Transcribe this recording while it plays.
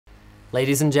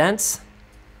Ladies and gents,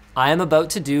 I am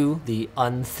about to do the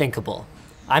unthinkable.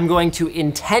 I'm going to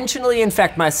intentionally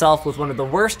infect myself with one of the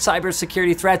worst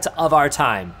cybersecurity threats of our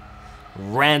time,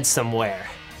 ransomware.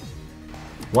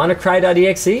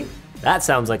 WannaCry.exe? That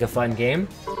sounds like a fun game.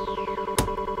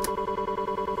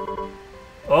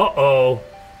 Uh-oh,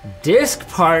 disk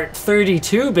part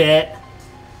 32-bit.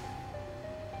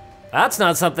 That's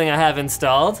not something I have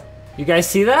installed. You guys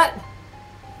see that?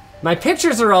 My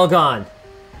pictures are all gone.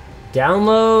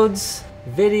 Downloads,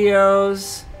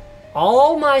 videos,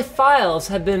 all my files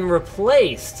have been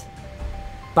replaced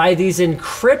by these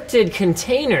encrypted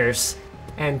containers.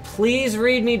 And please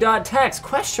read me.txt.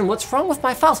 Question, what's wrong with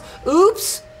my files?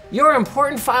 Oops, your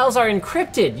important files are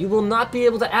encrypted. You will not be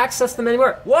able to access them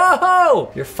anymore.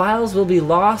 Whoa! Your files will be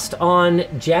lost on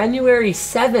January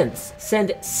 7th. Send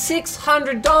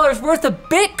 $600 worth of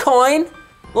Bitcoin.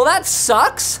 Well, that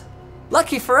sucks.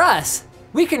 Lucky for us,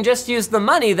 we can just use the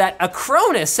money that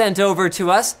Acronis sent over to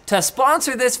us to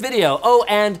sponsor this video. Oh,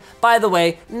 and by the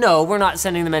way, no, we're not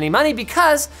sending them any money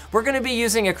because we're gonna be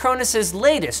using Acronis's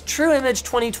latest True Image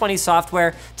 2020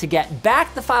 software to get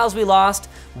back the files we lost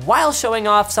while showing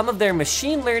off some of their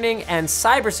machine learning and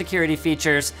cybersecurity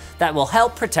features that will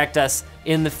help protect us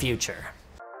in the future.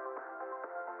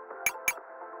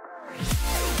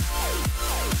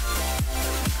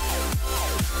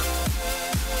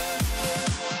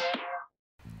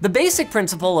 The basic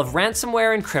principle of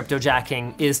ransomware and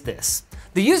cryptojacking is this.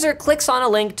 The user clicks on a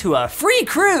link to a free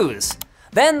cruise.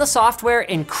 Then the software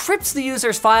encrypts the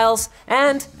user's files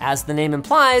and, as the name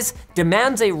implies,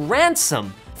 demands a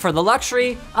ransom for the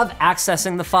luxury of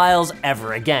accessing the files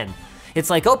ever again.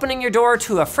 It's like opening your door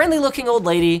to a friendly looking old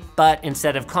lady, but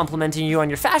instead of complimenting you on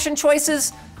your fashion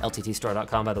choices,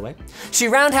 lttstore.com by the way, she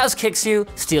roundhouse kicks you,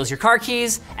 steals your car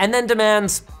keys, and then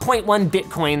demands 0.1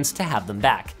 Bitcoins to have them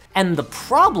back. And the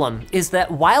problem is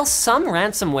that while some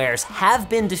ransomwares have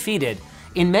been defeated,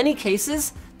 in many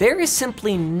cases, there is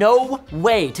simply no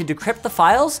way to decrypt the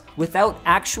files without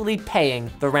actually paying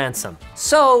the ransom.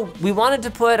 So we wanted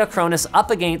to put Acronis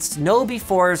up against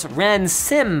KnowBe4's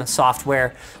RanSim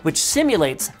software, which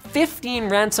simulates 15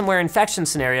 ransomware infection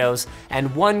scenarios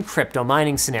and 1 crypto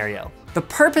mining scenario. The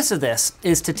purpose of this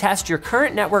is to test your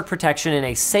current network protection in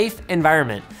a safe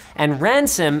environment, and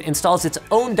RanSim installs its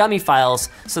own dummy files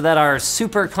so that our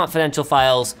super confidential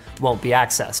files won't be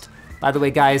accessed. By the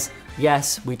way, guys,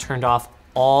 yes, we turned off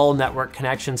all network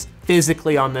connections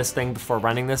physically on this thing before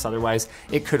running this, otherwise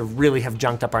it could really have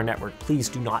junked up our network. Please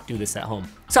do not do this at home.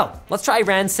 So let's try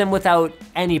RanSim without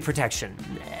any protection.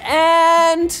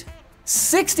 And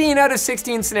 16 out of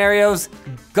 16 scenarios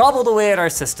gobbled away at our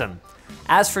system.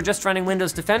 As for just running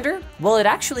Windows Defender, well, it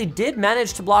actually did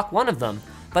manage to block one of them,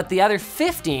 but the other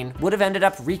 15 would have ended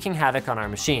up wreaking havoc on our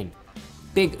machine.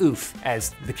 Big oof,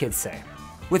 as the kids say.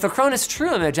 With Acronis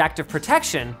True Image Active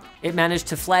Protection, it managed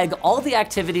to flag all the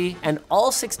activity and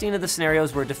all 16 of the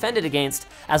scenarios were defended against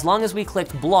as long as we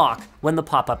clicked block when the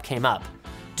pop-up came up.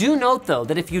 Do note though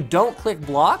that if you don't click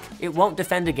block, it won't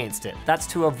defend against it. That's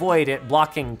to avoid it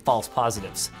blocking false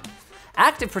positives.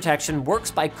 Active Protection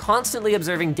works by constantly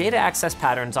observing data access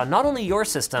patterns on not only your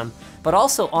system, but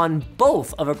also on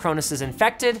both of Acronis's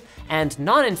infected and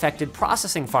non-infected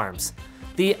processing farms.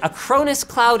 The Acronis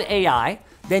Cloud AI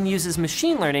then uses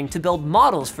machine learning to build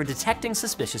models for detecting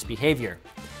suspicious behavior.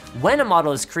 When a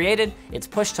model is created, it's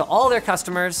pushed to all their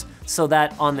customers so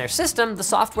that on their system, the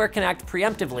software can act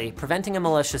preemptively, preventing a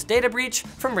malicious data breach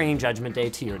from bringing Judgment Day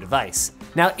to your device.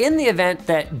 Now, in the event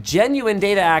that genuine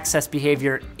data access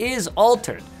behavior is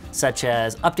altered, such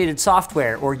as updated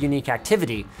software or unique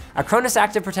activity, Acronis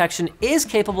Active Protection is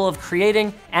capable of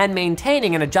creating and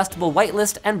maintaining an adjustable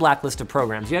whitelist and blacklist of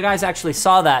programs. You guys actually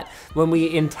saw that when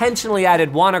we intentionally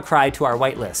added WannaCry to our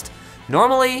whitelist.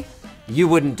 Normally, you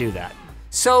wouldn't do that.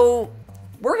 So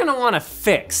we're gonna wanna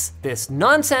fix this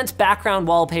nonsense background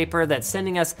wallpaper that's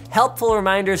sending us helpful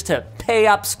reminders to pay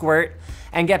up squirt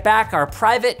and get back our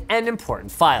private and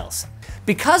important files.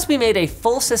 Because we made a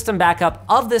full system backup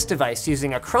of this device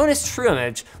using Acronis True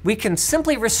Image, we can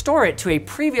simply restore it to a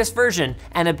previous version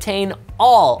and obtain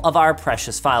all of our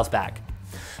precious files back.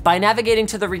 By navigating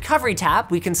to the Recovery tab,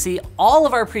 we can see all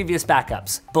of our previous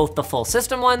backups, both the full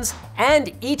system ones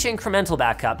and each incremental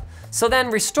backup. So then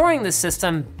restoring this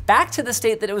system back to the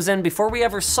state that it was in before we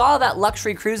ever saw that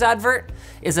luxury cruise advert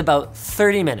is about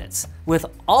 30 minutes, with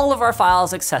all of our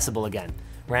files accessible again.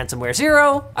 Ransomware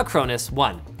 0, Acronis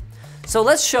 1. So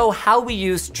let's show how we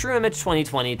used True Image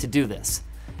 2020 to do this.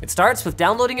 It starts with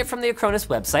downloading it from the Acronis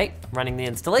website, running the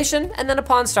installation, and then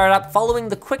upon startup, following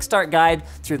the quick start guide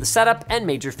through the setup and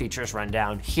major features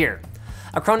rundown here.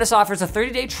 Acronis offers a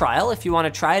 30-day trial if you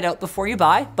want to try it out before you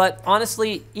buy, but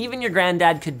honestly, even your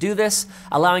granddad could do this,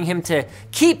 allowing him to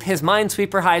keep his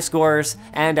Minesweeper high scores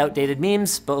and outdated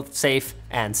memes both safe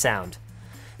and sound.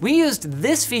 We used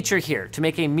this feature here to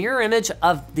make a mirror image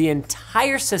of the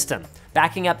entire system,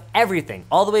 backing up everything,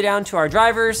 all the way down to our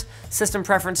drivers, system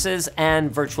preferences, and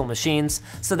virtual machines,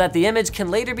 so that the image can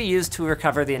later be used to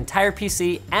recover the entire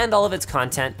PC and all of its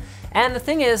content. And the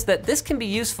thing is that this can be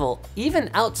useful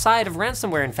even outside of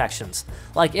ransomware infections,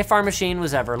 like if our machine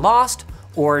was ever lost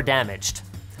or damaged.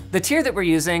 The tier that we're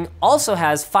using also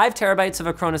has 5 terabytes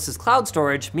of Acronis' cloud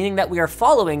storage, meaning that we are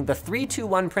following the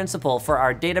 3-2-1 principle for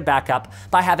our data backup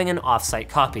by having an offsite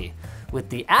copy, with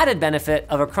the added benefit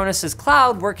of Acronis'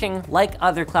 cloud working like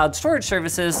other cloud storage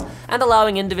services and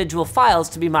allowing individual files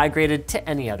to be migrated to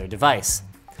any other device.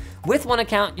 With one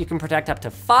account, you can protect up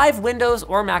to 5 Windows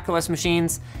or macOS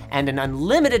machines and an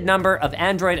unlimited number of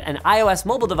Android and iOS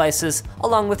mobile devices,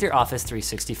 along with your Office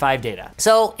 365 data.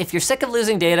 So if you're sick of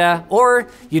losing data, or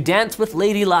you dance with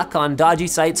Lady Luck on dodgy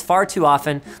sites far too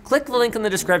often, click the link in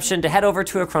the description to head over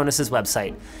to Acronis'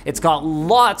 website. It's got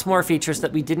lots more features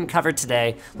that we didn't cover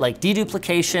today, like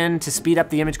deduplication to speed up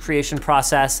the image creation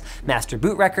process, master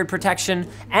boot record protection,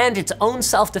 and its own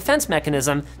self-defense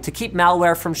mechanism to keep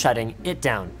malware from shutting it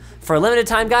down. For a limited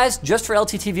time, guys, just for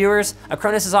LTT viewers,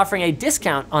 Acronis is offering a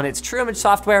discount on its True Image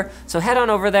software, so head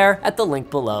on over there at the link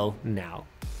below now.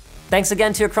 Thanks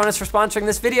again to Acronis for sponsoring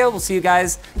this video. We'll see you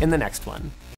guys in the next one.